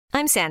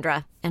I'm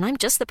Sandra, and I'm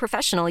just the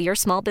professional your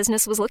small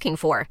business was looking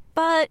for.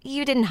 But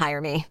you didn't hire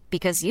me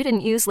because you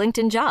didn't use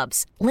LinkedIn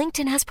Jobs.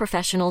 LinkedIn has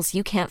professionals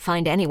you can't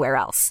find anywhere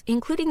else,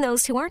 including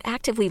those who aren't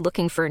actively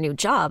looking for a new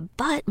job,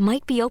 but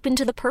might be open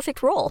to the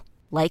perfect role,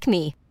 like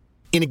me.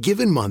 In a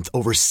given month,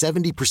 over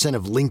 70%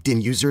 of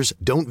LinkedIn users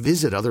don't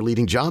visit other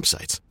leading job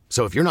sites.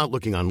 So if you're not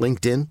looking on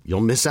LinkedIn,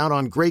 you'll miss out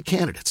on great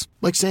candidates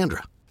like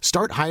Sandra.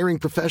 Start hiring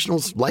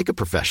professionals like a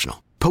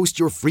professional. Post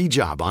your free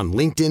job on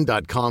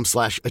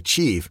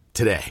linkedin.com/achieve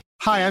today.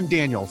 Hi, I'm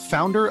Daniel,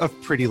 founder of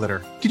Pretty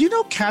Litter. Did you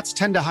know cats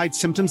tend to hide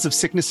symptoms of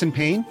sickness and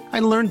pain? I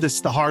learned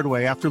this the hard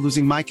way after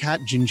losing my cat,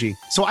 Gingy.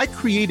 So I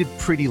created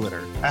Pretty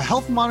Litter, a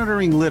health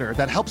monitoring litter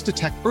that helps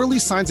detect early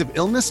signs of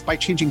illness by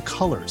changing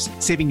colors,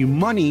 saving you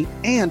money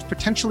and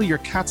potentially your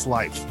cat's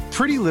life.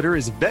 Pretty Litter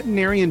is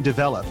veterinarian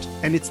developed,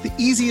 and it's the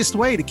easiest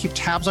way to keep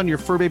tabs on your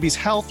fur baby's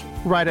health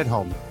right at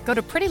home. Go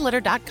to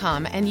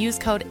prettylitter.com and use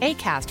code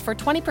ACAST for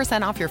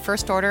 20% off your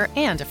first order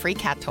and a free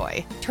cat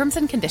toy. Terms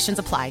and conditions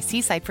apply.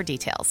 See site for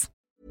details.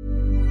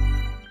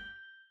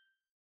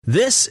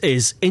 This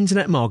is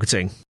Internet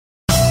Marketing.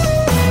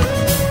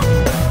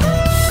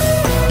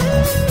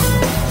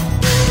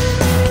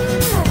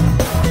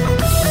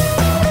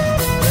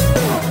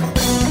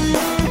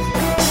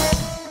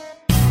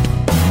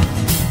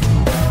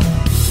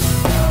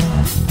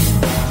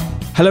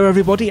 Hello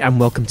everybody and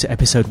welcome to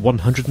episode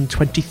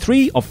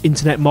 123 of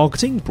Internet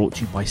Marketing, brought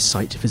to you by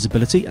Site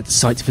Visibility at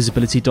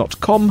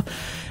sitevisibility.com.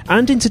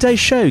 And in today's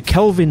show,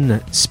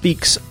 Kelvin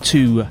speaks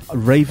to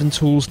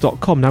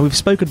raventools.com. Now, we've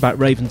spoken about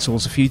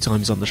Raventools a few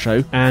times on the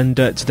show, and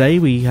today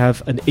we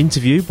have an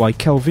interview by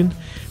Kelvin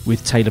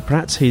with Taylor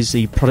Pratt. He's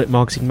the product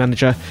marketing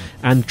manager,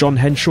 and John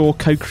Henshaw,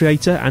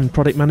 co-creator and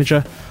product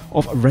manager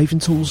of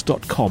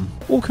raventools.com.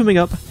 All coming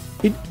up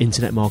in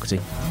Internet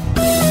Marketing.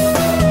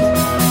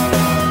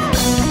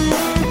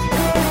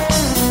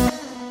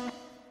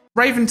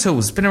 Raventools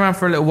has been around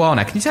for a little while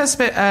now. Can you tell us a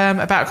bit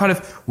about kind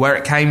of where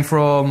it came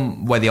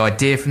from, where the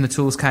idea from the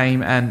tools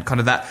came, and kind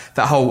of that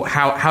whole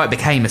how it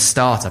became a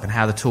startup and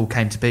how the tool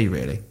came to be,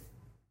 really?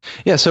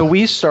 Yeah, so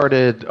we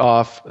started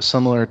off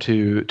similar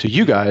to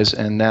you guys,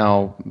 and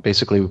now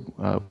basically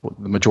the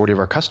majority of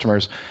our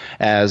customers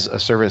as a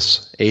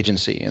service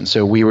agency. And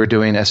so we were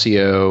doing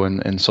SEO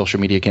and social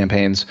media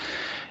campaigns,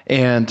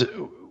 and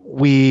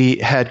we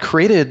had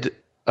created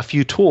a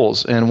few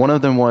tools, and one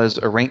of them was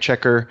a rank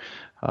checker.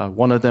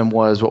 One of them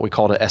was what we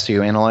called an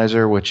SEO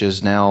analyzer, which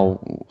is now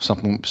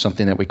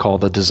something that we call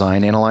the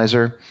design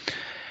analyzer.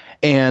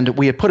 And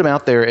we had put them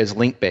out there as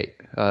link bait.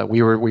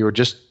 We were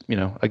just,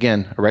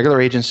 again, a regular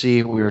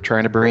agency. We were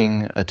trying to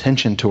bring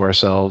attention to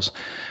ourselves,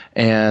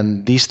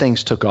 and these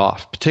things took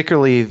off.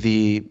 Particularly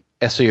the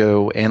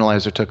SEO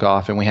analyzer took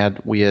off, and we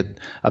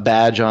had a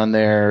badge on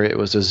there. It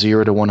was a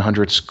 0 to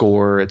 100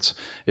 score. It's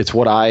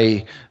what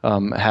I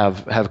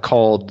have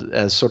called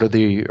as sort of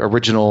the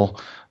original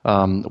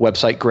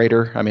website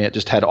grader. I mean, it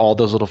just had all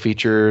those little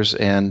features,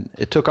 and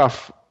it took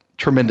off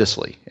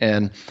tremendously.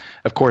 And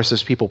of course,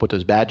 as people put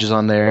those badges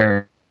on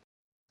there,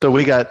 so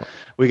we got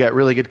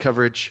really good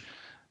coverage,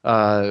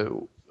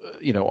 on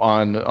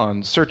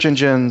search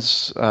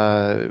engines,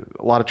 a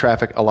lot of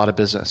traffic, a lot of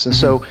business. And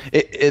so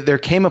there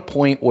came a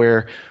point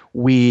where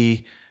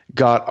we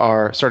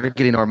started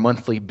getting our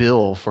monthly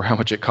bill for how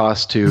much it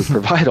cost to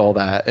provide all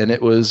that, and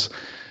it was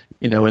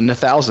in the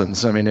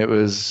thousands. I mean, it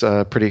was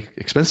pretty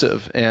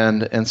expensive.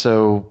 And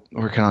so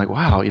we're kind of like,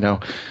 wow,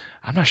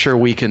 I'm not sure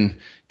we can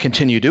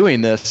continue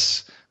doing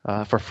this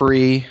for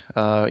free.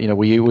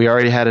 We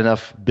already had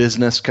enough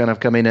business kind of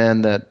coming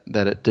in that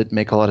it didn't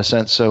make a lot of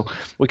sense. So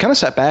we kind of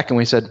sat back and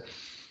we said,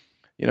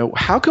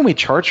 how can we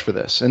charge for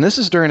this? And this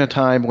is during a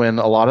time when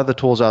a lot of the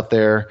tools out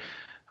there,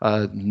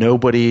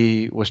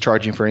 nobody was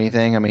charging for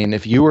anything. I mean,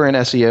 if you were in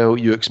SEO,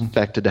 you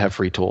expected to have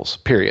free tools,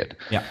 period.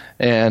 Yeah.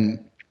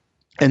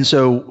 And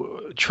so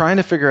trying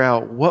to figure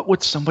out what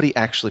would somebody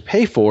actually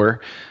pay for,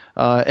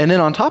 and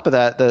then on top of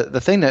that, the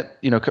thing that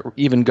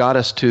even got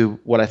us to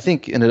what I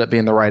think ended up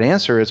being the right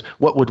answer is,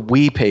 what would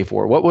we pay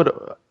for? What would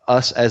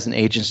us as an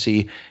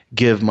agency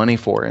give money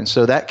for? And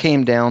so that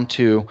came down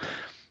to,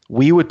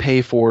 we would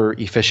pay for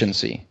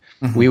efficiency.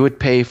 Mm-hmm. We would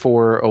pay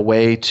for a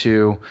way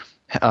to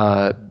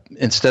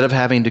instead of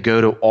having to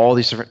go to all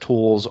these different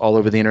tools all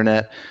over the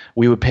internet,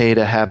 we would pay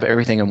to have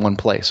everything in one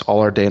place, all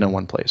our data in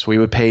one place. We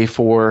would pay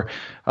for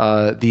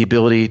the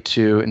ability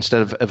to,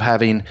 instead of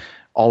having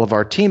all of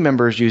our team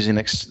members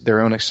using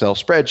their own Excel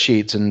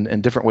spreadsheets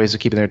and different ways of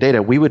keeping their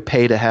data, we would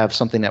pay to have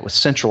something that would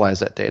centralize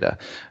that data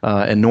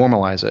and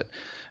normalize it.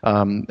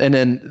 And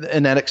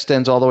that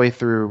extends all the way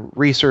through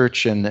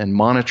research and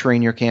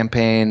monitoring your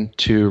campaign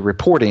to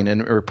reporting.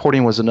 And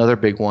reporting was another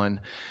big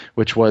one,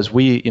 which was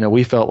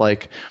we felt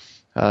like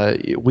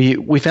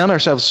we found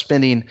ourselves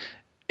spending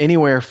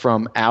anywhere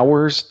from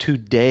hours to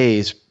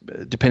days,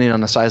 depending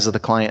on the size of the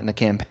client and the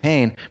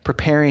campaign,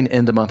 preparing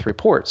end-of-month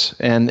reports.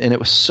 And it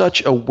was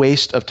such a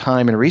waste of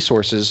time and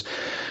resources.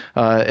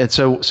 And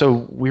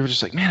so we were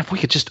just like, man, if we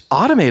could just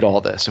automate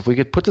all this, if we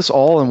could put this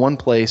all in one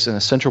place, in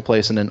a central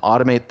place, and then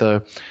automate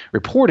the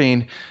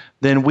reporting,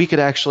 then we could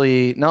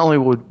actually not only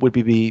would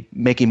we be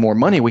making more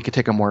money, we could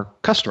take on more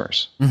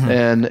customers.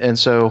 And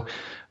so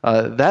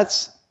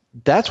that's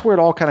where it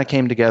all kind of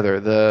came together.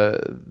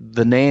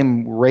 The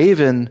name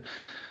Raven,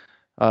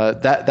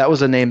 that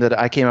was a name that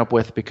I came up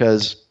with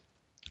because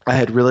I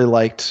had really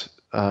liked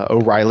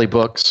O'Reilly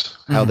books,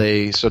 how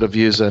they sort of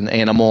use an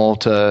animal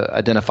to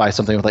identify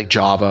something with like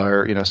Java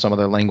or some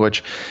other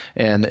language,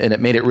 and it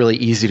made it really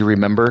easy to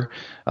remember.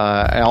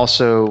 I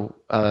also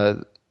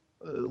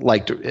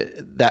liked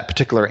that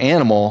particular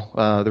animal.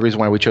 The reason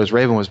why we chose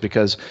Raven was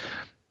because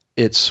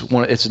it's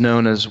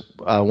known as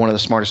one of the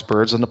smartest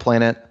birds on the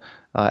planet.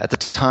 At the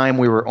time,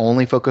 we were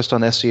only focused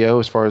on SEO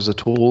as far as the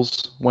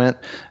tools went,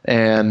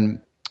 and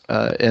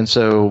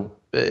so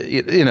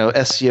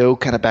SEO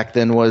kind of back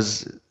then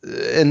was,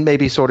 and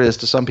maybe sort of is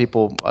to some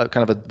people,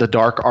 kind of the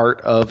dark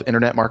art of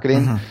internet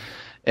marketing.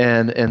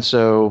 And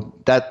so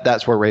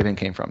that's where Raven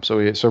came from.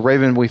 So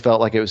Raven, we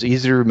felt like it was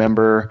easy to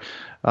remember.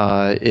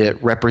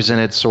 It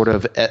represented sort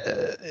of,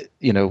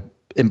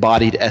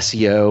 embodied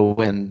SEO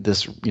and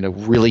this,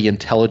 really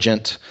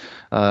intelligent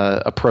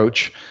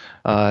approach.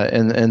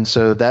 And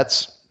so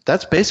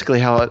that's basically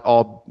how it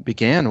all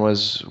began.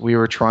 Was we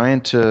were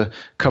trying to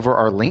cover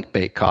our link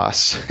bait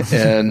costs,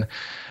 and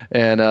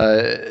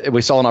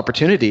we saw an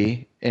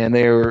opportunity, and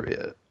they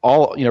were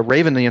all,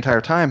 Raven the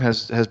entire time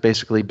has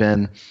basically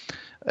been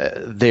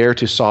there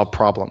to solve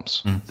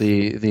problems.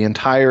 The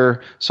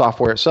entire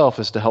software itself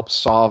is to help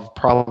solve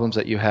problems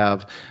that you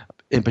have,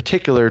 in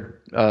particular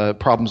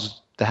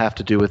problems that have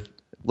to do with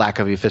lack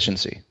of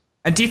efficiency.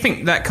 And do you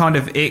think that kind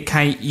of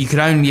you could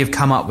only have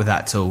come up with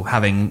that tool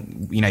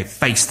having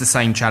faced the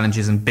same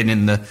challenges and been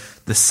in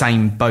the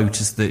same boat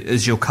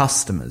as your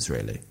customers,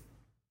 really?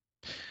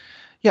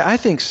 Yeah, I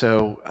think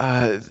so.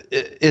 I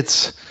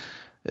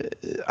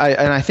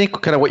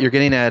think kind of what you're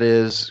getting at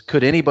is,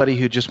 could anybody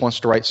who just wants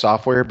to write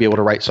software be able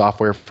to write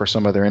software for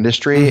some other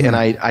industry? And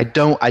I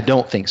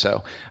don't think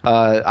so.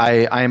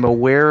 I'm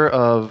aware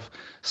of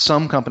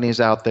some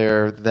companies out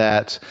there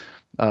that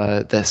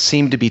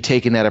seem to be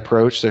taking that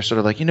approach. They're sort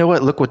of like,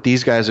 look what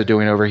these guys are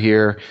doing over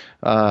here.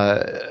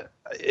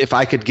 If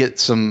I could get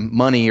some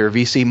money or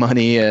VC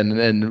money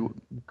and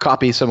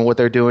copy some of what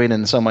they're doing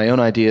and some of my own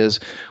ideas,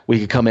 we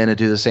could come in and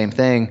do the same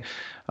thing.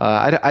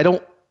 I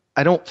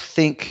don't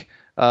think.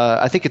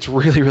 I think it's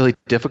really, really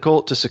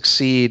difficult to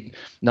succeed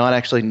not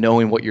actually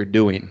knowing what you're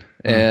doing,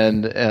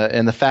 and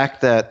the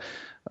fact that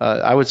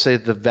I would say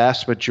the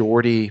vast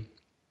majority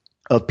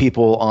of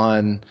people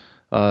on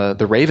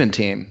the Raven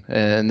team,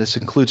 and this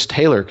includes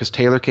Taylor, because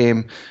Taylor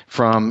came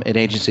from an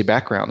agency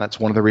background. That's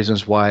one of the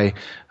reasons why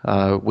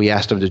we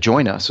asked him to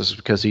join us, is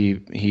because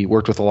he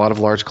worked with a lot of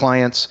large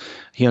clients.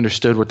 He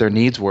understood what their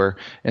needs were.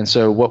 And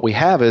so what we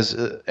have is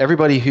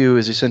everybody who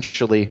is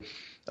essentially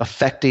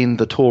affecting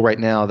the tool right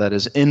now, that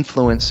is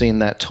influencing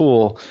that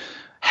tool,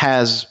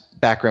 has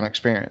background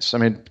experience. I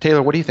mean,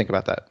 Taylor, what do you think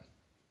about that?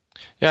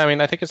 Yeah, I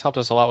mean, I think it's helped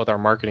us a lot with our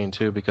marketing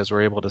too, because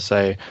we're able to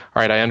say,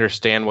 all right, I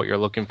understand what you're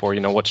looking for,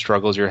 what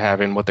struggles you're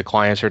having, what the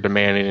clients are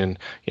demanding, and,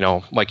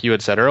 like you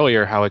had said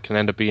earlier, how it can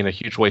end up being a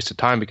huge waste of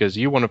time because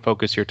you want to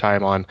focus your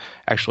time on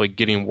actually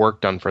getting work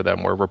done for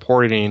them, where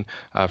reporting,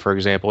 for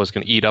example, is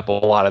going to eat up a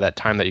lot of that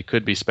time that you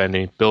could be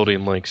spending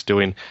building links,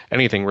 doing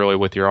anything really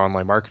with your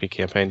online marketing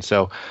campaign.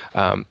 So,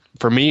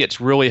 for me, it's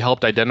really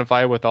helped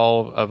identify with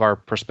all of our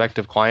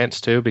prospective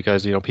clients too,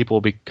 because people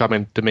will be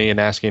coming to me and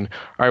asking,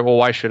 all right, well,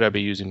 why should I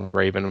be using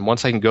Raven? And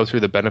once I can go through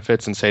the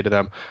benefits and say to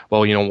them,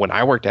 well, when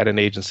I worked at an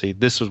agency,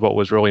 this is what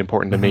was really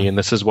important to me, and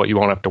this is what you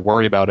won't have to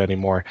worry about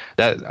anymore.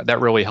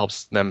 That really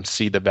helps them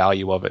see the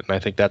value of it, and I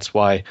think that's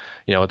why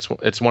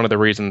it's one of the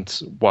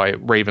reasons why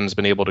Raven's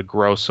been able to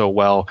grow so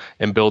well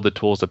and build the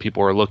tools that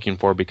people are looking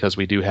for, because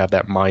we do have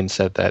that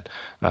mindset that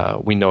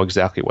we know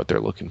exactly what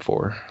they're looking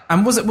for.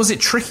 And was it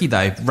tricky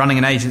though, running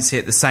an agency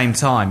at the same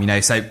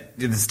time? So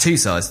there's two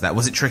sides to that.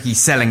 Was it tricky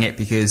selling it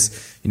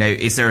because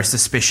is there a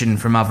suspicion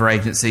from other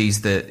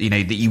agencies that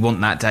that you want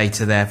that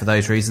data there for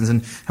those reasons,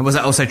 and was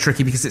that also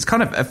tricky because it's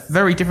kind of a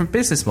very different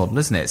business model,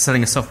 isn't it?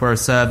 Selling a software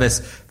as a service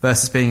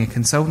versus being a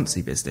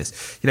consultancy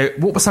business.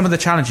 What were some of the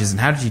challenges and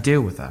how did you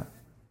deal with that?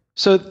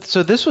 So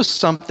this was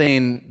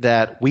something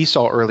that we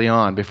saw early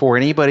on before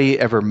anybody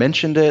ever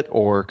mentioned it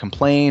or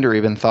complained or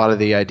even thought of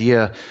the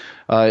idea.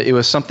 It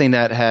was something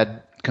that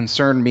had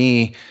concerned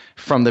me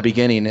from the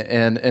beginning.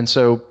 And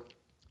so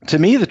to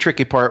me, the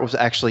tricky part was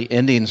actually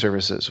ending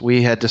services.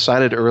 We had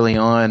decided early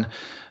on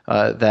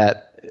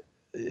that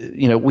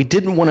we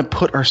didn't want to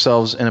put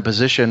ourselves in a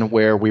position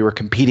where we were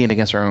competing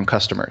against our own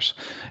customers.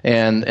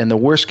 And the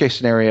worst case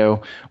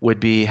scenario would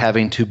be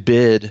having to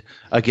bid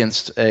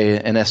against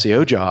an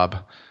SEO job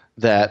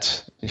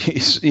that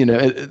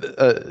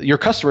your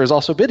customer is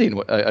also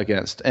bidding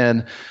against.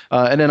 And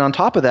then on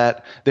top of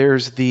that,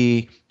 there's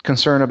the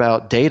concern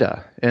about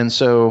data. And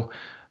so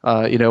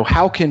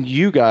how can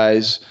you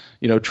guys,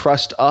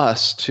 trust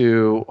us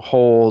to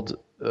hold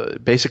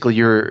basically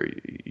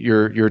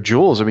your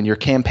jewels? I mean, your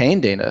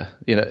campaign data,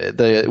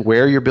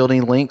 where you're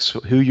building links,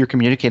 who you're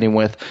communicating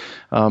with,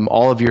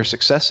 all of your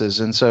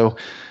successes. And so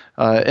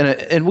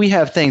and we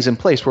have things in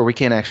place where we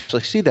can't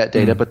actually see that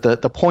data. But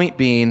the point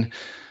being,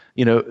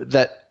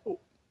 that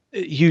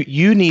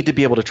you need to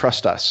be able to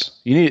trust us.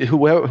 You need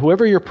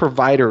whoever your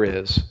provider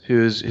is,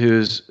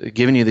 who's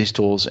giving you these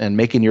tools and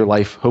making your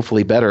life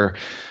hopefully better.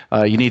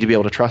 You need to be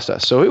able to trust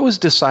us. So it was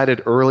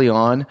decided early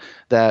on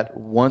that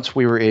once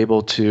we were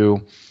able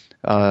to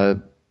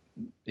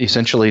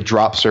essentially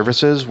drop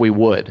services, we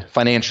would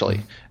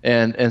financially.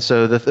 And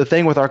so the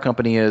thing with our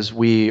company is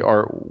we're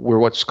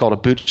what's called a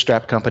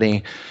bootstrap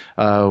company.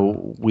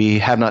 We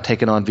have not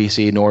taken on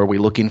VC, nor are we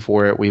looking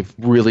for it. We've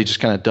really just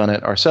kind of done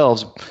it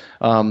ourselves.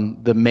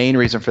 The main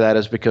reason for that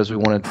is because we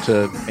wanted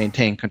to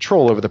maintain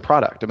control over the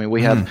product. I mean,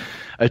 we have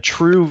a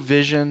true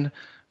vision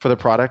for the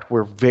product.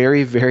 We're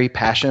very, very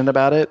passionate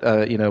about it.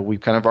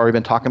 We've kind of already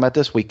been talking about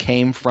this. We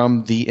came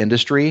from the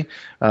industry.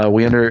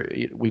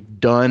 We've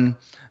done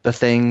the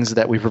things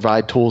that we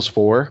provide tools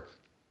for.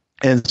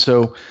 And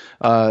so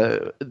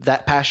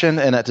that passion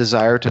and that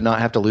desire to not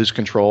have to lose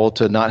control,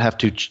 to not have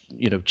to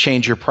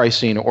change your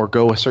pricing or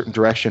go a certain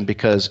direction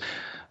because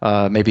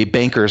maybe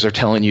bankers are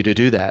telling you to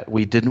do that.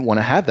 We didn't want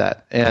to have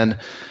that, and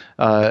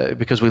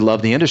because we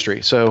love the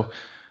industry. So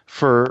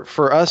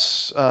for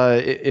us,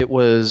 it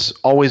was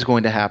always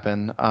going to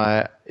happen.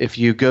 If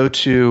you go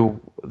to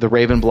the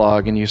Raven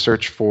blog and you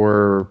search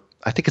for,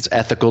 I think it's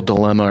ethical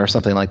dilemma or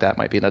something like that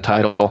might be in the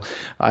title,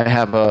 I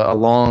have a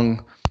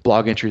long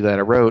blog entry that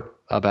I wrote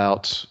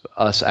about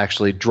us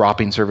actually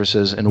dropping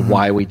services and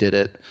why we did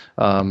it.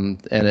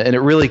 And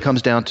it really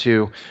comes down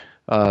to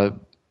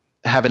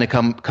having a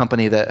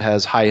company that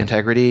has high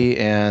integrity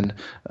and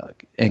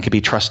can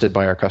be trusted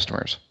by our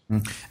customers.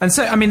 And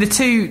so, I mean,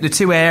 the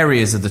two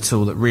areas of the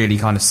tool that really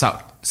kind of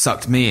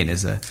sucked me in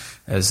as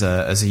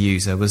a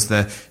user was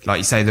like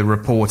you say, the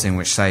reporting,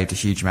 which saved a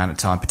huge amount of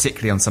time,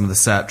 particularly on some of the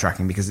SERP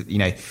tracking, because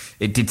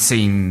it did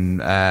seem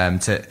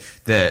to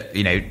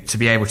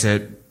be able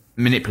to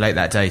manipulate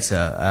that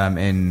data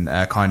in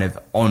a kind of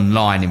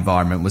online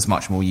environment was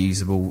much more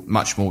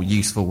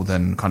useful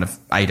than kind of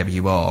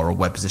AWR or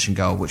Web Position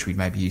Goal, which we've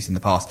maybe used in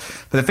the past.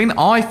 But the thing that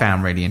I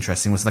found really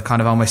interesting was the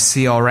kind of almost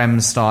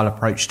CRM style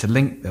approach to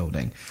link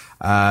building.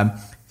 Are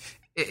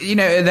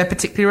there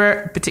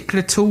particular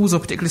tools or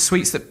particular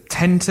suites that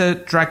tend to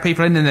drag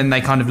people in and then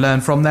they kind of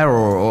learn from there,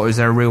 or is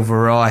there a real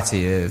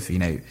variety of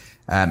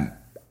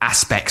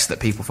aspects that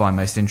people find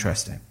most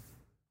interesting?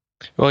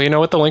 Well,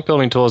 with the link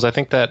building tools, I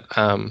think that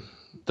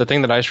the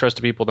thing that I stress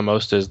to people the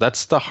most is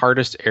that's the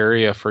hardest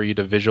area for you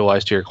to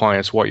visualize to your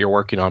clients what you're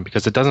working on,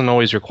 because it doesn't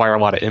always require a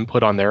lot of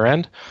input on their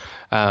end.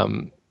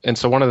 And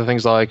so one of the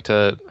things I like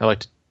to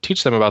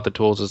teach them about the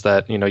tools is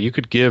that you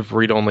could give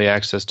read-only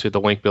access to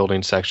the link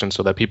building section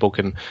so that people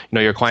can,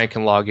 your client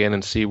can log in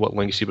and see what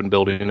links you've been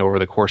building over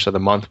the course of the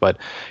month. But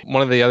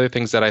one of the other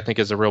things that I think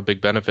is a real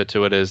big benefit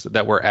to it is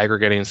that we're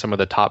aggregating some of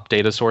the top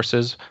data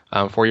sources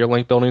for your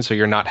link building, so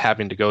you're not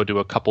having to go to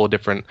a couple of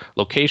different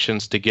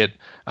locations to get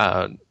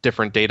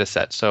different data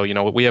sets. So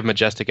we have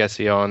Majestic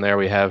SEO in there,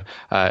 we have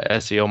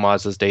SEO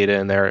Moz's data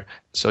in there.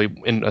 So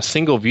in a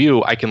single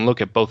view, I can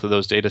look at both of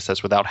those data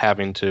sets without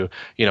having to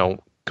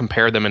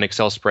compare them in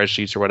Excel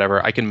spreadsheets or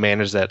whatever. I can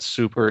manage that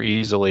super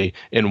easily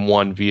in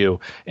one view.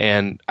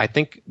 And I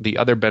think the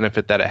other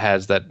benefit that it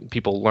has that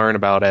people learn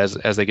about as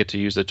they get to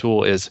use the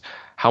tool is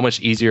how much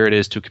easier it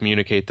is to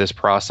communicate this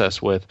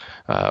process with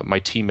my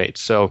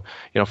teammates. So,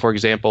 for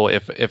example,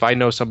 if I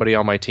know somebody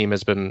on my team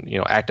has been,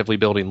 actively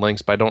building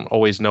links, but I don't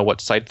always know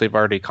what site they've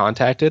already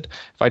contacted,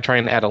 if I try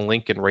and add a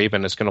link in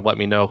Raven, it's going to let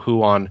me know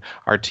who on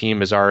our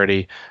team is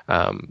already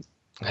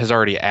has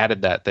already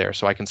added that there.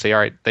 So I can say, all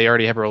right, they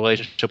already have a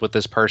relationship with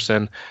this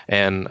person,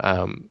 and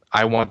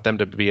I want them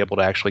to be able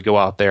to actually go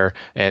out there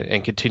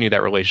and continue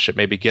that relationship,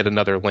 maybe get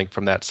another link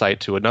from that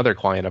site to another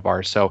client of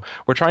ours. So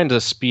we're trying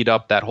to speed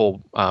up that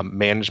whole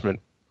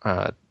management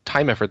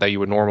time effort that you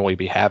would normally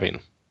be having.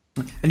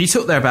 And you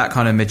talked there about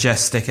kind of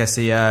Majestic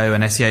SEO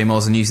and SEO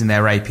Moz and using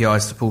their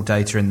APIs to pull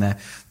data in there.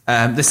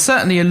 There's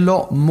certainly a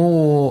lot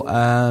more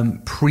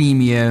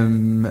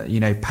premium,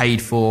 paid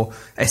for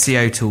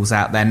SEO tools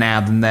out there now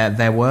than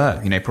there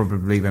were,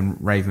 probably when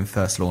Raven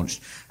first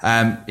launched.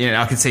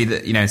 I can see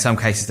that, in some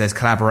cases there's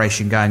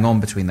collaboration going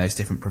on between those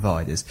different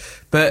providers.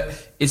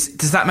 But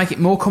does that make it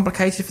more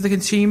complicated for the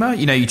consumer?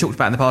 You talked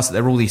about in the past that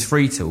there are all these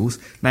free tools.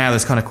 Now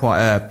there's kind of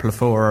quite a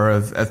plethora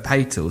of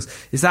paid tools.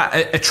 Is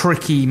that a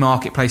tricky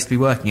marketplace to be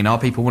working in? Are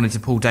people wanting to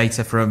pull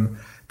data from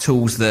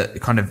tools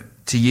that kind of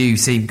to you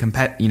seem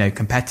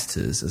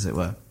competitors, as it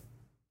were?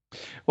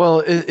 Well,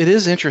 it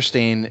is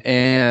interesting,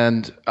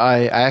 and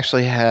I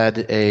actually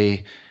had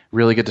a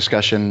really good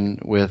discussion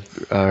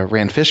with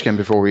Rand Fishkin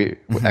before we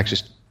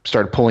actually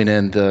started pulling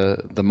in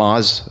the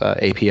Moz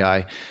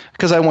API,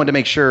 because I wanted to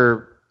make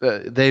sure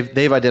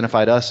they've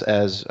identified us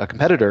as a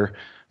competitor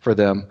for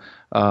them.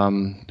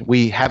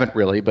 We haven't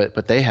really,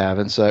 but they have,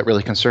 and so it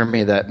really concerned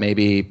me that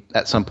maybe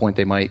at some point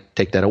they might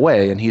take that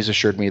away, and he's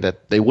assured me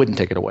that they wouldn't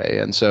take it away.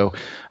 And so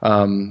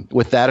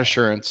with that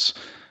assurance,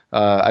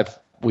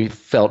 we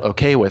felt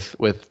okay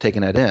with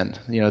taking that in.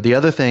 The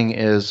other thing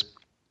is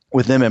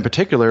with them in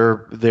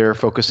particular, they're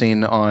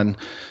focusing on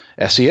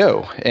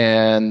SEO.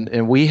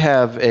 And we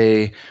have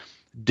a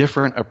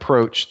different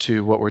approach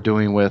to what we're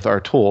doing with our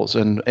tools.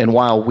 And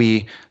while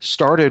we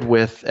started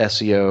with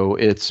SEO,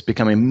 it's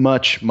becoming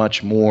much,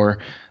 much more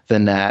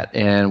than that.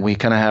 And we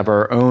kind of have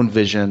our own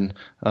vision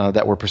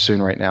that we're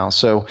pursuing right now.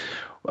 So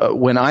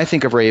when I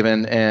think of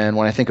Raven and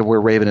when I think of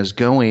where Raven is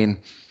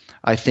going,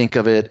 I think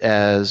of it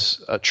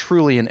as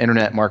truly an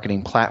internet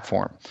marketing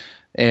platform.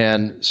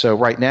 And so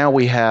right now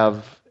we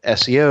have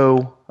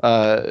SEO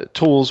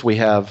tools. We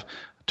have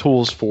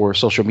tools for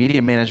social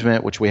media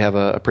management, which we have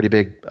a pretty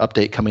big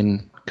update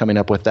coming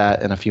up with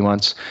that in a few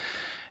months.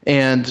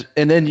 And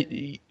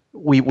then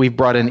we've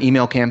brought in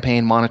email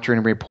campaign monitoring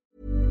and report.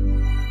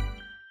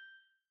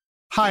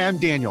 Hi, I'm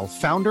Daniel,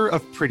 founder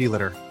of Pretty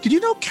Litter. Did you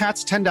know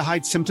cats tend to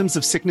hide symptoms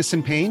of sickness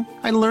and pain?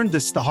 I learned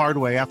this the hard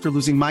way after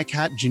losing my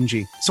cat,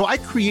 Gingy. So I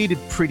created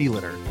Pretty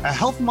Litter, a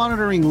health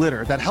monitoring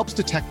litter that helps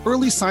detect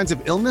early signs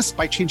of illness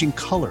by changing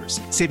colors,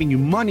 saving you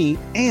money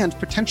and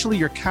potentially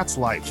your cat's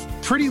life.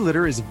 Pretty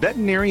Litter is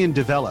veterinarian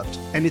developed,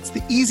 and it's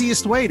the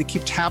easiest way to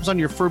keep tabs on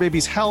your fur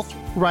baby's health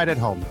right at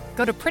home.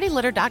 Go to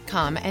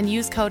prettylitter.com and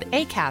use code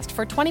ACAST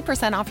for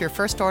 20% off your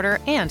first order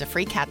and a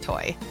free cat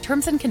toy.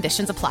 Terms and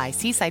conditions apply.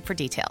 See site for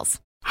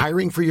details.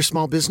 Hiring for your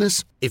small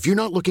business? If you're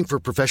not looking for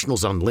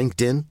professionals on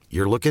LinkedIn,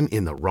 you're looking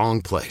in the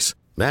wrong place.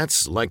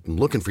 That's like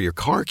looking for your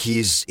car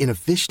keys in a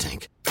fish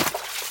tank.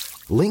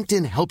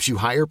 LinkedIn helps you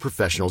hire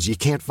professionals you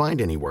can't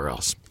find anywhere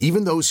else,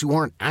 even those who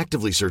aren't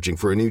actively searching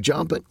for a new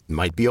job but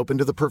might be open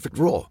to the perfect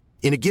role.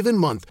 In a given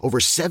month, over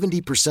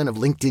 70% of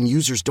LinkedIn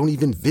users don't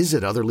even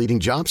visit other leading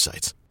job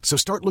sites. So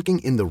start looking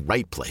in the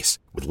right place.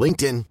 With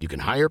LinkedIn, you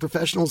can hire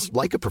professionals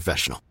like a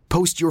professional.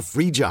 Post your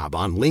free job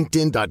on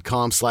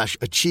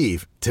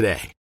linkedin.com/achieve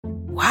today.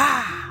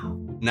 Wow.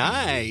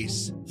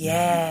 Nice.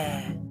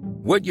 Yeah.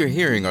 What you're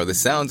hearing are the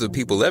sounds of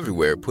people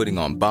everywhere putting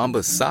on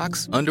Bombas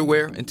socks,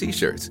 underwear, and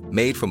T-shirts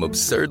made from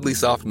absurdly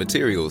soft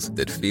materials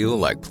that feel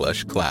like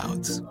plush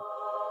clouds.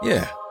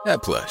 Yeah,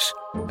 that plush.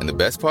 And the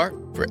best part?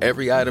 For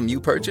every item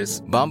you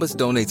purchase, Bombas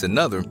donates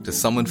another to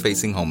someone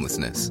facing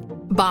homelessness.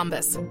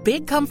 Bombas.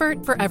 Big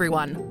comfort for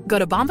everyone. Go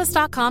to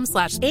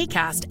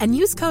bombas.com/ACAST and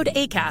use code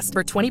ACAST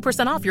for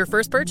 20% off your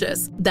first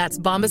purchase. That's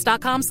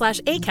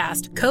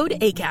bombas.com/ACAST. Code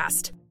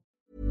ACAST.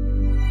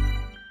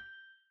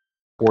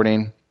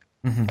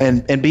 Mm-hmm.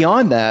 And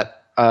beyond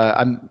that,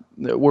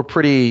 we're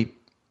pretty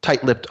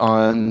tight-lipped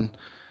on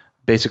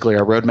basically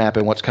our roadmap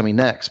and what's coming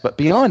next. But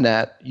beyond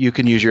that, you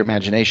can use your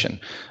imagination.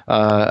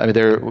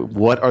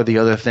 What are the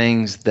other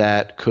things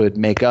that could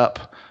make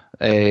up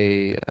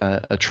a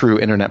true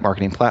internet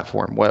marketing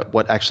platform?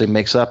 What actually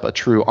makes up a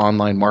true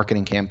online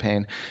marketing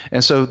campaign?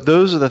 And so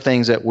those are the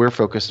things that we're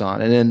focused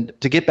on. And then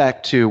to get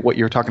back to what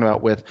you're talking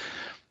about with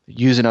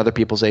using other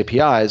people's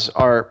APIs,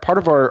 part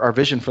of our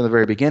vision from the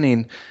very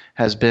beginning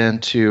has been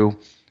to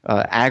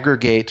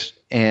aggregate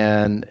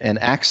and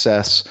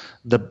access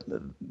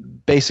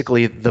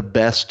basically the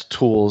best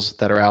tools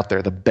that are out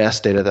there, the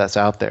best data that's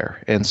out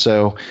there. And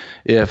so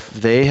if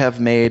they have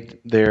made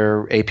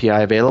their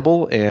API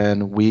available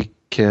and we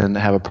can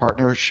have a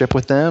partnership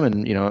with them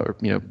and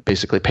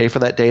basically pay for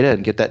that data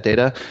and get that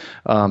data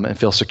and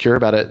feel secure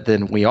about it,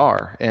 then we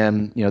are.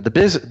 And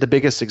the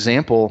biggest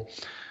example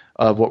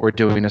of what we're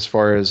doing as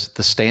far as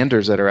the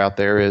standards that are out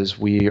there is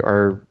we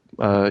are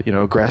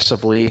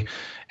aggressively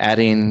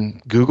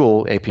adding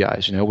Google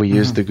APIs. We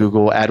use the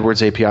Google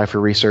AdWords API for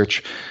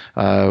research.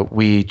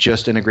 We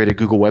just integrated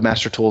Google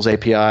Webmaster Tools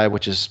API,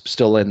 which is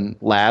still in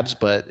labs,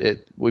 but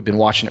we've been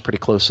watching it pretty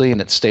closely, and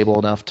it's stable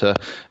enough to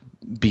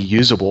be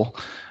usable.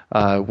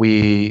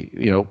 We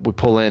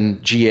pull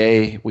in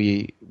GA.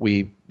 We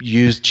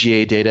use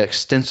GA data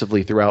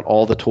extensively throughout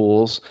all the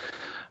tools.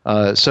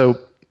 So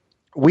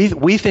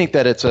we think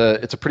that it's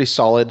a pretty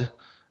solid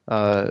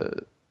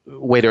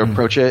way to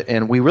approach it,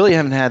 and we really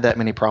haven't had that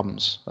many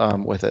problems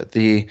with it.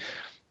 The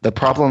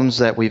problems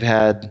that we've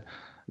had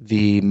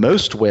the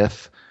most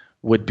with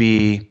would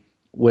be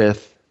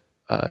with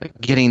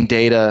getting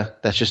data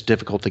that's just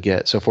difficult to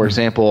get. So, for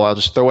example, I'll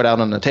just throw it out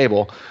on the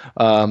table.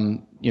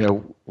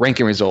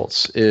 Ranking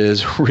results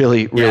is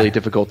really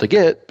difficult to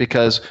get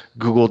because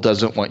Google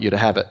doesn't want you to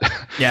have it.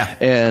 Yeah.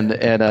 and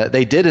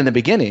they did in the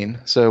beginning.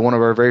 So one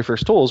of our very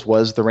first tools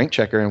was the rank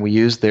checker, and we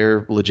used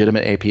their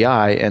legitimate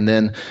API, and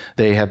then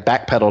they have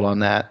backpedaled on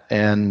that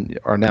and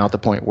are now at the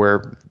point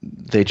where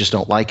they just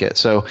don't like it.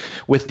 So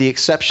with the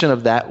exception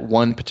of that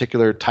one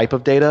particular type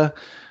of data,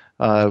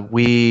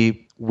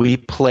 we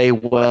play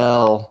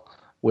well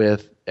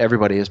with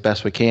everybody as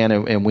best we can,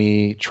 and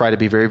we try to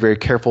be very, very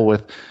careful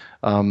with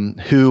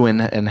who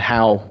and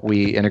how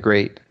we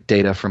integrate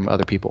data from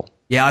other people.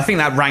 Yeah, I think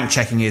that rank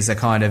checking is a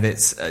kind of it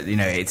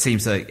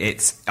seems like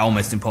it's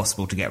almost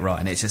impossible to get right,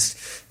 and it's just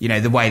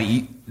the way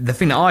that the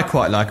thing that I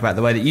quite like about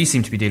the way that you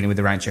seem to be dealing with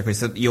the rank checker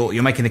is that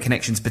you're making the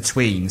connections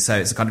between. So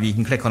it's kind of you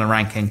can click on a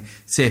ranking,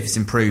 see if it's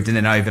improved, and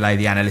then overlay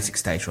the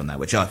analytics data on that,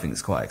 which I think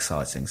is quite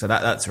exciting. So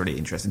that's really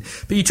interesting.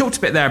 But you talked a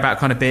bit there about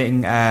kind of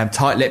being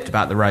tight-lipped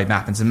about the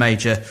roadmap and some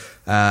major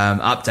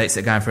updates that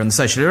are going through on the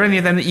social? Are there any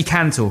of them that you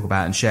can talk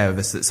about and share with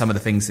us, that some of the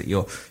things that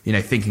you're,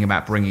 thinking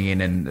about bringing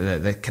in, and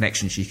the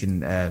connections you can,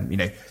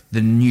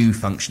 the new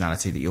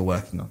functionality that you're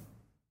working on?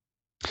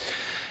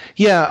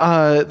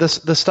 Yeah,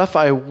 the stuff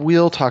I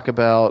will talk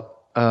about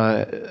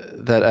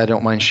that I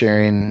don't mind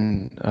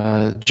sharing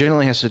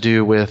generally has to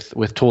do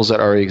with tools that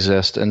already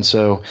exist. And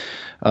so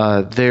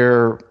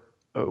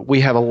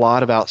we have a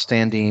lot of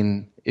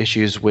outstanding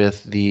issues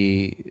with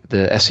the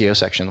SEO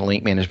section, the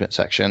link management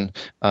section.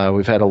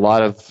 We've had a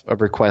lot of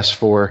requests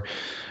for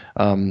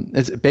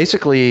it's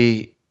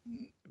basically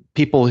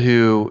people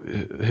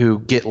who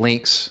get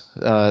links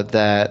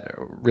that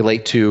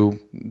relate to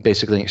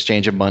basically an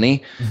exchange of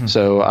money. Mm-hmm.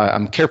 So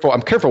I'm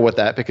careful with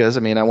that, because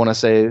I want to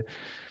say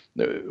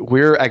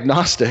we're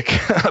agnostic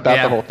about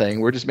the whole thing.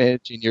 We're just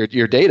managing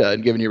your data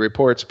and giving you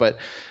reports. But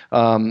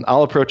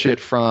I'll approach it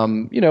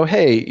from,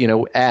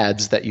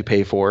 ads that you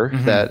pay for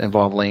that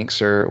involve links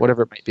or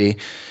whatever it might be.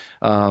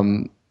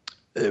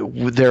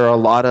 There are a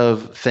lot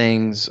of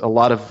things, a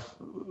lot of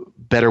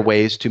better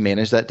ways to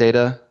manage that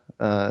data.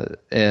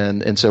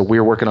 And so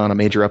we're working on a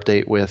major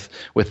update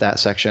with that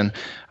section.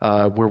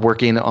 We're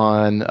working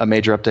on a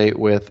major update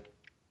with,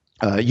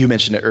 you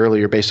mentioned it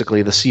earlier,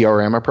 basically the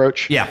CRM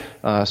approach. Yeah.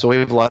 So we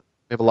have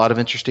a lot of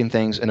interesting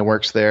things in the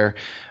works there.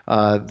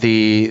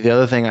 The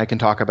other thing I can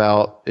talk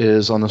about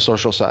is on the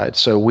social side.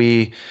 So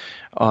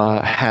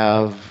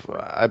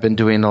I've been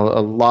doing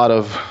a lot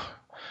of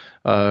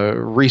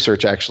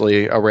research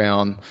actually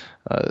around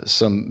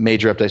some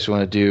major updates we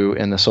want to do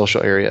in the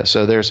social area.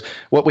 So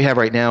what we have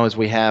right now is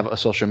we have a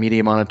social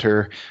media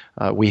monitor.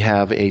 We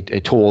have a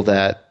tool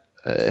that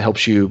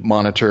helps you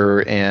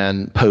monitor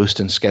and post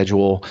and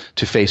schedule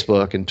to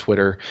Facebook and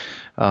Twitter,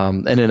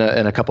 and in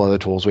a couple other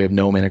tools. We have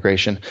GNOME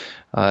integration,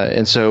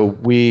 and so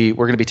we're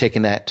going to be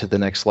taking that to the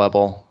next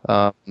level.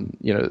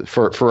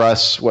 For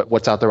us,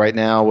 what's out there right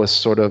now was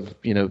sort of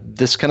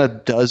this kind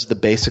of does the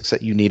basics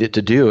that you need it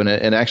to do, and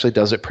it actually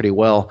does it pretty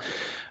well.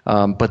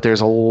 But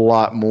there's a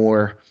lot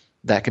more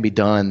that can be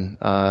done,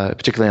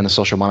 particularly in the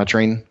social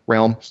monitoring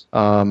realm,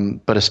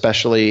 but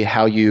especially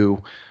how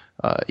you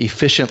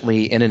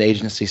efficiently in an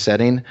agency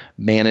setting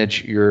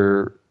manage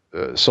your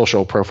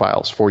social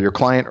profiles for your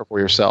client or for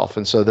yourself.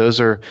 And so those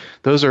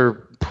are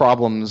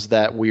problems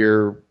that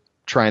we're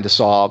trying to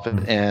solve,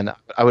 and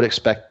I would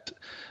expect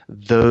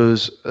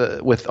those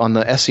on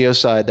the SEO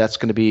side, that's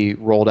going to be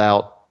rolled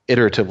out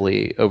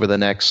iteratively over the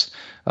next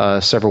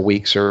several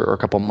weeks or a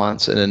couple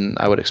months, and then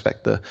I would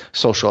expect the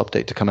social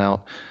update to come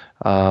out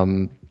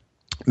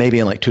maybe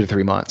in like 2 to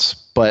 3 months.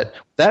 But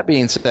that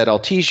being said, I'll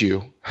tease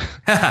you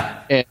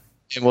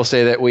and we'll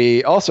say that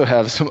we also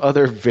have some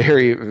other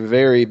very,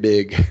 very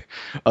big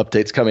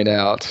updates coming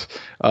out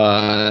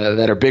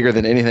that are bigger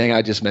than anything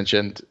I just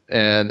mentioned,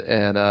 and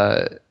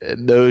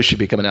those should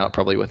be coming out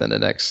probably within the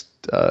next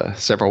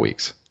several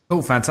weeks.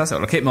 Oh, fantastic.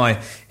 Well, I'll keep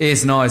my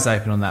ears and eyes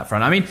open on that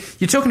front.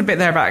 You're talking a bit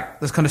there about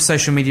this kind of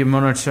social media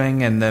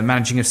monitoring and the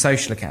managing of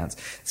social accounts.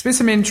 There's been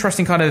some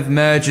interesting kind of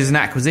mergers and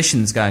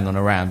acquisitions going on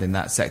around in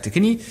that sector.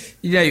 Can you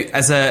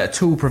as a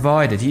tool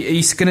provider, are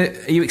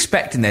you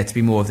expecting there to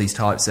be more of these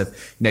types of,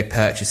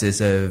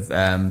 purchases of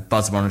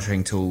buzz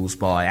monitoring tools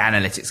by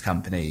analytics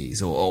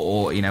companies or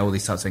all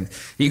these types of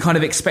things? You kind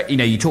of expect,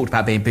 you talked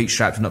about being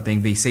bootstrapped and not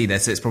being VC there,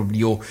 so it's probably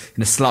you're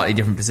in a slightly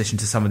different position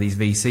to some of these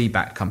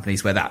VC-backed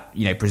companies where that,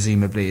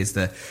 presumably is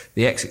the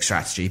exit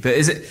strategy. But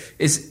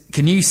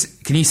can you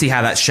see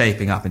how that's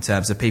shaping up in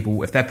terms of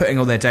people, if they're putting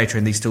all their data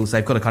in these tools,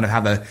 they've got to kind of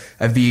have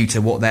a view to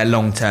what their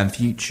long-term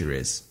future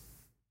is?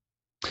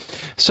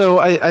 So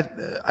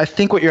I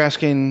think what you're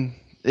asking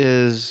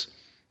is,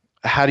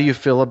 how do you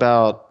feel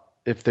about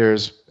if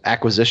there's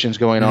acquisitions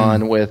going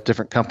on with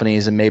different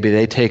companies and maybe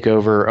they take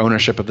over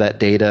ownership of that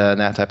data and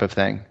that type of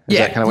thing? Is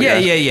that kind of what you're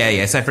asking?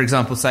 Yeah. So for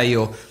example, say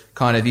you're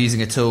kind of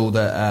using a tool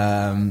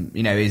that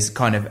is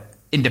kind of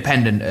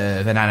independent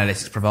of an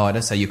analytics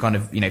provider, so you're kind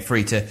of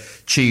free to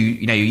choose.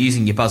 You're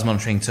using your buzz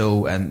monitoring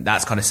tool, and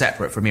that's kind of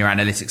separate from your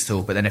analytics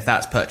tool. But then if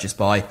that's purchased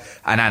by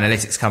an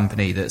analytics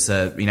company that's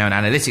an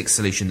analytics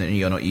solution that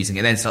you're not using,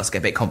 it then starts to get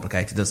a bit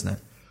complicated, doesn't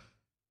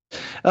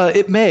it?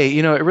 It may.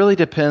 It really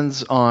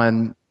depends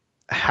on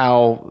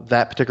how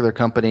that particular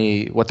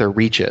company, what their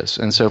reach is.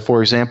 And so,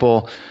 for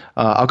example,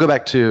 I'll go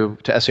back to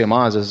SEO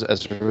Moz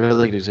as a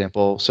really good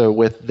example. So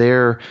with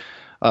their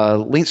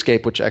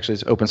Linkscape, which actually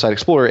is Open Site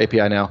Explorer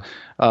API now,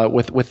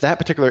 with that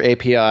particular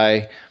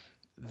API,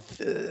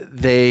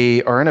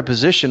 they are in a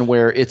position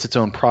where it's its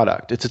own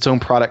product. It's its own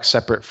product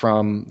separate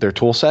from their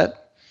tool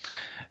set.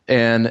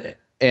 And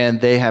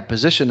they have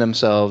positioned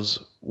themselves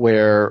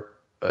where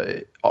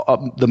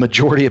the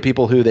majority of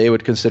people who they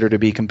would consider to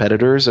be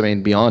competitors,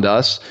 beyond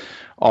us,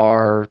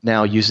 are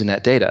now using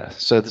that data.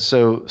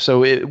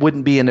 So it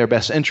wouldn't be in their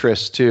best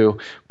interest to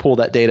pull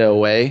that data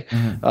away.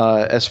 Mm-hmm.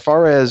 As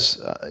far as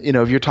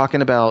if you're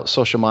talking about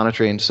social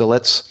monitoring, so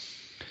let's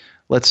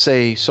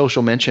say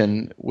Social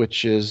Mention,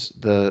 which is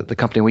the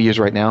company we use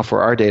right now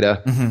for our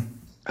data.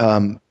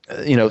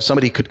 Mm-hmm.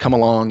 Somebody could come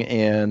along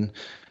and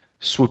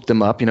swoop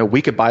them up.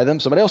 We could buy them,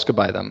 somebody else could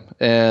buy them,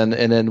 and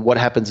then what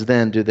happens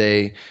then? Do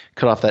they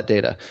cut off that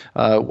data?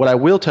 What I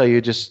will tell you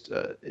just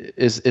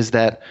is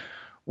that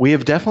we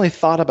have definitely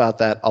thought about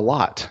that a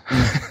lot,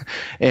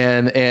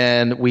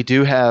 and we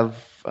do have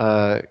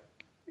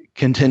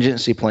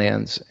contingency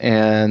plans,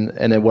 and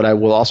then what I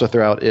will also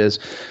throw out is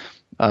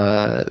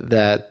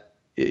that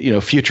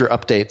future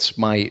updates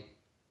might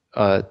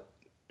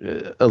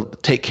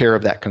take care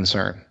of that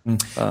concern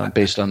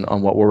based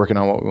on what we're working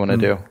on, what we want to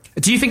do.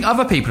 Do you think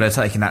other people are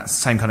taking that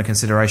same kind of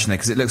consideration there?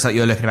 Because it looks like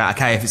you're looking about,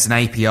 okay, if it's an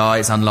API,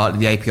 it's unlikely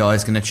the API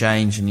is going to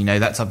change, and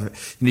that type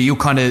of,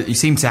 you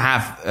seem to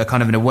have a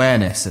kind of an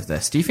awareness of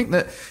this. Do you think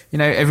that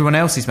everyone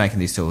else who's making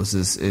these tools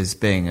is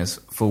being as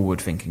forward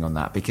thinking on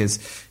that? Because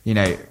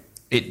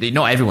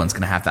not everyone's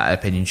going to have that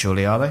opinion,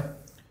 surely, are they?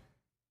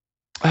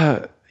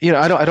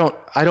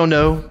 I don't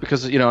know,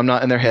 because I'm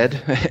not in their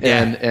head,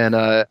 and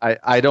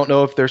I don't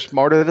know if they're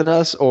smarter than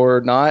us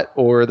or not,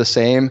 or the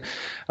same.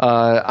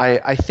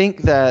 I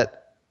think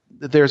that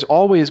there's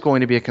always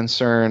going to be a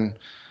concern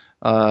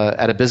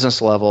at a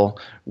business level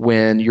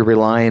when you're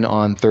relying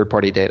on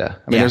third-party data.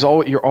 I mean,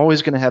 you're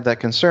always going to have that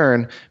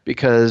concern,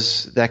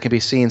 because that can be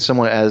seen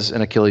somewhat as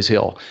an Achilles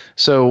heel.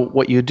 So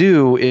what you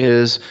do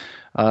is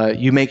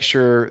you make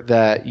sure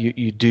that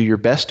you do your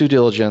best due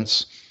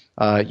diligence.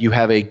 You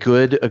have a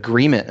good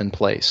agreement in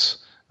place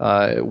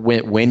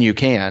when you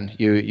can.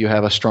 You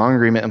have a strong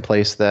agreement in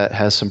place that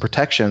has some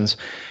protections,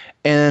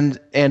 and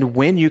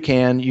when you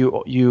can,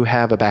 you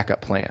have a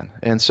backup plan.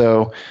 And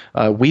so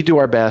we do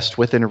our best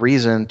within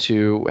reason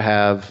to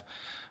have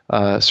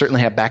certainly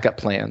have backup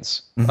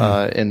plans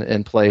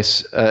in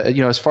place.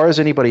 As far as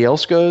anybody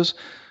else goes,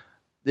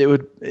 it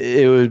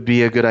would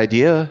be a good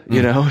idea,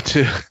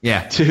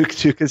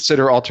 to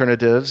consider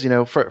alternatives.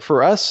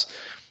 For us.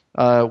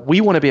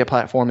 We want to be a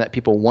platform that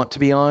people want to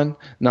be on,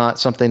 not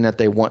something that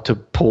they want to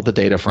pull the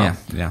data from.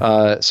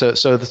 So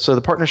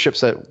the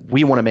partnerships that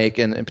we want to make,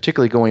 and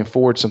particularly going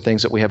forward, some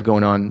things that we have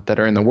going on that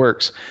are in the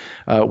works,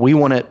 we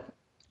want it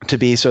to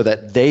be so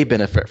that they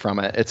benefit from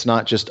it. It's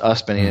not just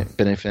us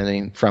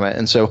benefiting from it.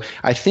 And so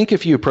I think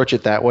if you approach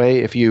it that way,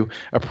 if you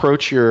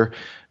approach your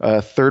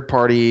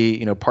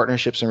third-party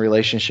partnerships and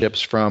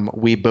relationships from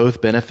we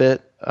both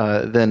benefit,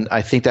 then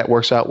I think that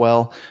works out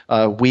well.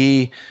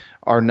 We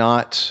are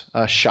not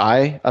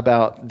shy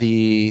about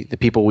the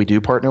people we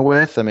do partner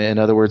with. I mean, in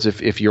other words,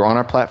 if you're on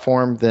our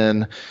platform,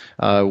 then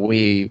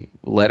we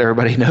let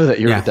everybody know that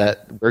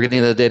that we're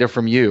getting the data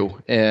from you,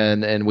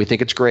 and we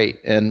think it's great.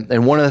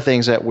 And one of the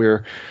things that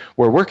we're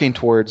working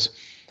towards,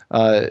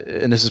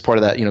 and this is part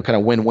of that kind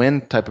of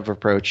win-win type of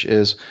approach,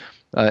 is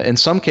in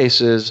some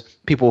cases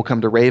people will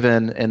come to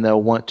Raven and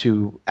they'll want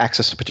to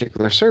access a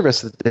particular service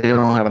that they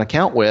don't have an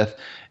account with,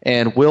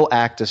 and we'll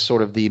act as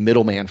sort of the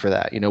middleman for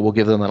that. We'll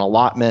give them an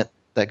allotment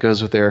that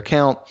goes with their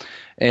account,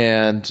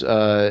 and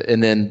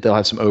then they'll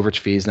have some overage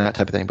fees and that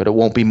type of thing, but it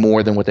won't be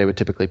more than what they would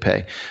typically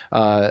pay.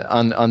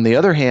 On the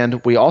other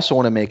hand, we also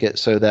want to make it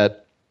so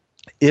that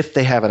if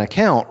they have an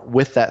account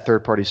with that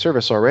third-party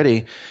service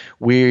already,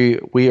 we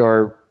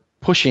are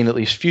pushing, at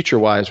least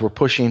future-wise, we're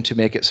pushing to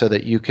make it so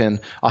that you can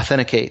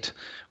authenticate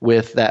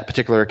with that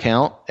particular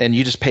account, and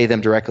you just pay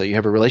them directly. You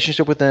have a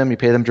relationship with them, you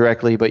pay them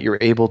directly, but you're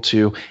able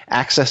to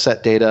access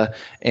that data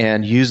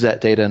and use that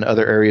data in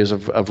other areas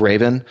of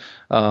Raven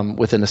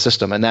within the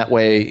system. And that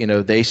way,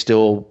 they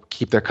still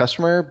keep their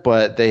customer,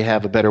 but they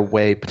have a better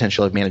way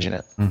potentially of managing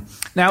it.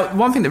 Now,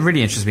 one thing that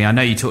really interests me, I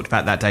know you talked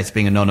about that data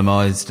being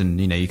anonymized and,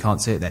 you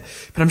can't see it there,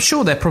 but I'm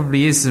sure there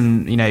probably is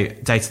some,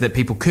 data that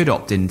people could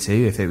opt into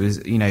if it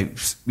was,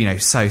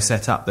 so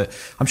set up that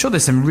I'm sure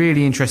there's some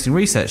really interesting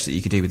research that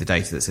you could do with the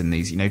data that's in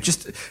these,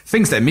 just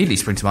things that immediately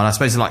spring to mind, I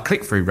suppose, like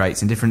click-through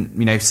rates in different,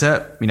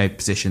 SERP,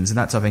 positions and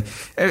that type of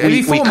thing. Have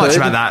you thought much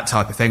about that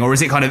type of thing, or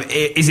is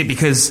it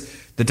because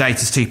the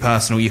data's too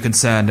personal, you're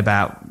concerned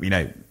about,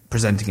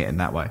 presenting it in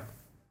that way?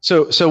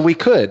 So we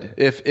could,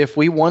 if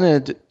we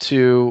wanted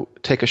to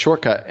take a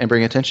shortcut and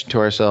bring attention to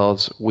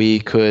ourselves, we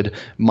could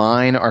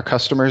mine our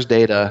customers'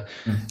 data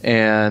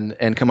and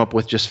come up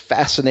with just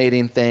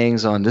fascinating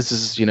things on this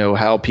is,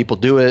 how people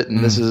do it, and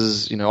this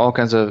is, all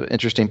kinds of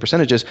interesting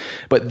percentages.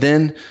 But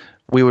then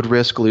we would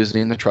risk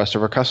losing the trust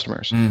of our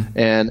customers.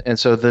 And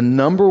so the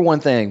number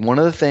one thing, one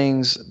of the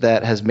things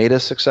that has made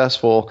us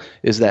successful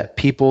is that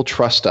people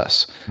trust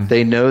us.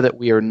 They know that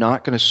we are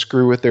not going to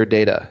screw with their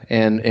data,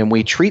 and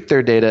we treat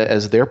their data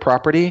as their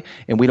property,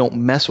 and we don't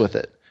mess with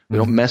it. We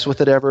don't mess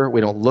with it ever.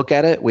 We don't look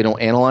at it. We don't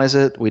analyze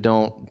it. We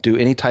don't do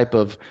any type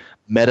of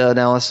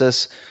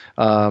meta-analysis.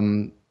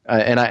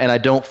 And I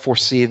don't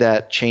foresee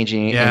that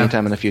changing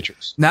anytime in the future.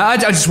 No, I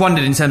just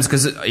wondered in terms,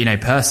 because,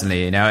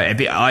 personally,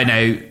 I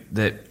know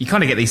that you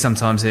kind of get these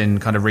sometimes in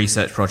kind of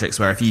research projects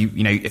where if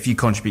you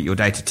contribute your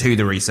data to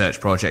the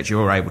research project,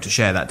 you're able to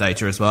share that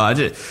data as well. I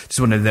just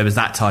wondered if there was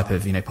that type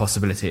of,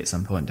 possibility at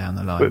some point down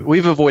the line.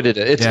 We've avoided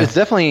it. It's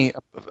definitely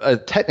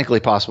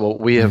technically possible.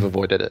 We have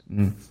avoided it.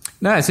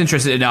 No, it's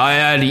interesting. No,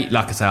 I only,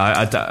 like I say,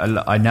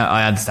 I know,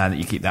 I understand that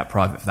you keep that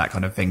private for that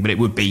kind of thing, but it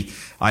would be,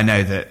 I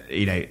know that,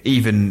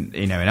 even,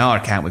 in our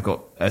account, we've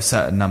got a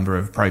certain number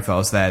of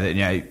profiles there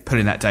that,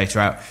 putting that data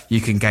out,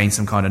 you can gain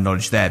some kind of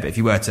knowledge there. But if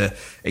you were to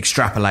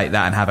extrapolate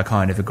that and have a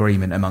kind of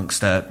agreement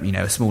amongst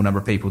a small number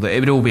of people, that it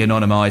would all be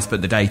anonymized,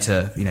 but the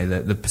data,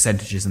 the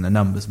percentages and the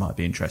numbers might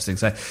be interesting.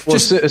 So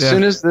as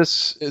soon as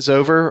this is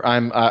over,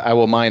 I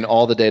will mine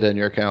all the data in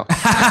your account. Make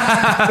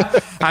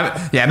that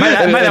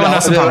one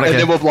nice and public. And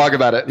then we'll blog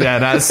about it. Yeah,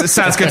 that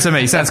sounds good to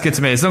me.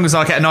 As long as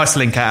I get a nice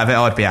link out of it,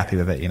 I'd be happy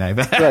with it,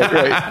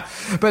 Right.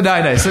 But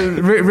no. So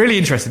really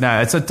interesting. No,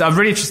 I'm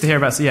really interested to hear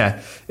about. So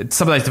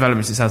some of those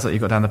developments it sounds like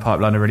you've got down the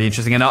pipeline are really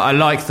interesting, and I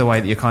like the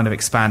way that you're kind of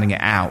expanding it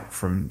out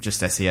from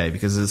just SEO,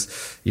 because there's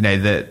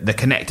the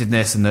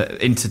connectedness and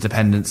the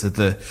interdependence of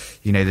the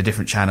the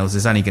different channels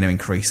is only going to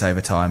increase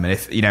over time, and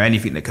if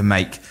anything that can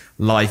make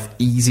life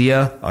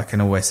easier, I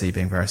can always see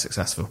being very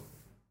successful.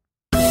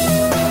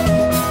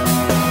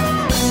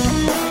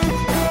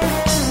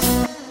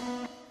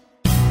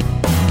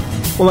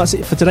 Well, that's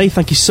it for today.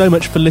 Thank you so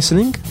much for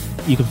listening.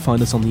 You can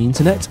find us on the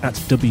internet at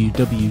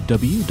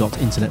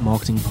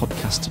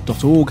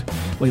www.internetmarketingpodcast.org,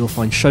 where you'll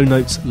find show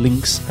notes,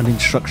 links, and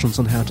instructions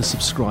on how to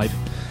subscribe.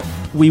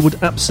 We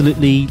would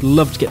absolutely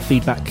love to get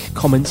feedback,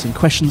 comments, and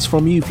questions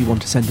from you. If you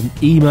want to send an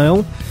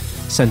email,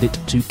 send it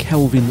to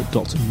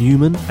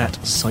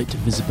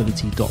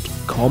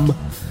kelvin.newman@sitevisibility.com.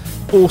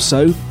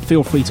 Also,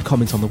 feel free to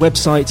comment on the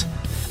website,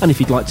 and if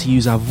you'd like to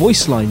use our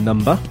voice line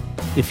number,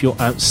 if you're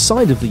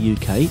outside of the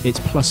UK, it's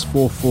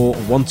 +44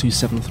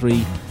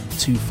 1273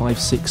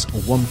 256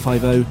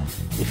 150.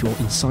 If you're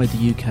inside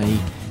the UK,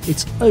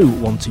 it's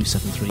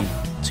 01273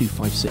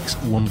 256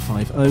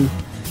 150.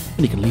 And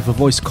you can leave a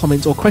voice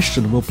comment or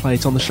question and we'll play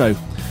it on the show.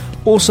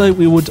 Also,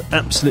 we would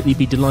absolutely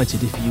be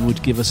delighted if you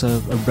would give us a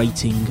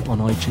rating on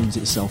iTunes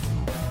itself.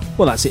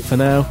 Well, that's it for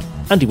now.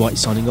 Andy White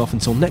signing off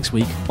until next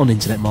week on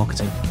Internet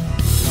Marketing.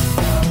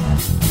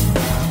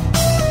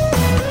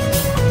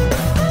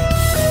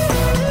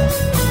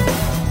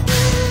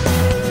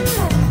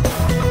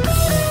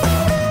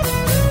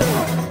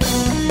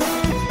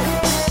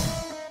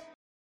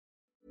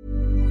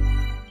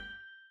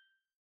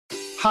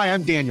 Hi,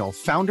 I'm Daniel,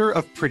 founder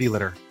of Pretty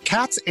Litter.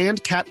 Cats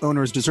and cat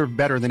owners deserve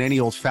better than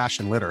any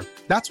old-fashioned litter.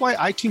 That's why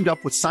I teamed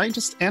up with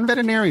scientists and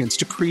veterinarians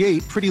to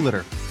create Pretty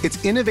Litter. Its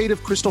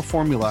innovative crystal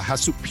formula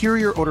has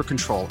superior odor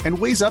control and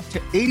weighs up to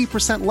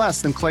 80%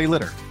 less than clay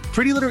litter.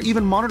 Pretty Litter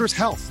even monitors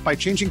health by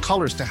changing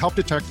colors to help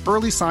detect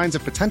early signs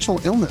of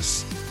potential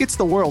illness. It's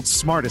the world's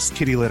smartest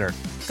kitty litter.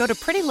 Go to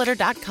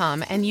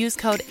prettylitter.com and use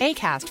code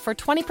ACAST for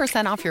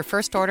 20% off your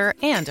first order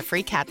and a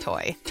free cat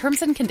toy.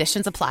 Terms and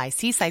conditions apply.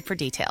 See site for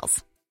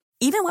details.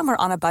 Even when we're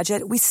on a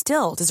budget, we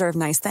still deserve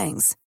nice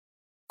things.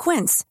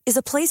 Quince is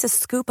a place to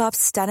scoop up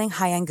stunning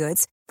high-end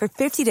goods for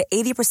 50 to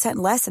 80%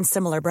 less than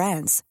similar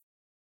brands.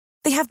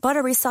 They have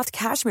buttery soft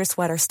cashmere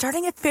sweaters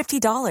starting at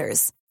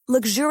 $50,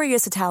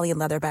 luxurious Italian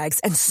leather bags,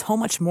 and so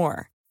much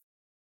more.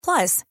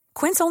 Plus,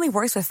 Quince only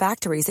works with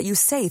factories that use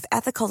safe,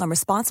 ethical, and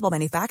responsible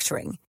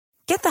manufacturing.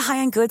 Get the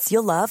high-end goods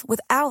you'll love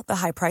without the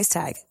high price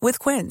tag with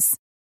Quince.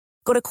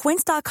 Go to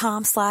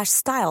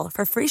quince.com/style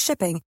for free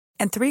shipping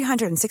and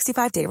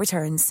 365-day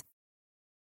returns.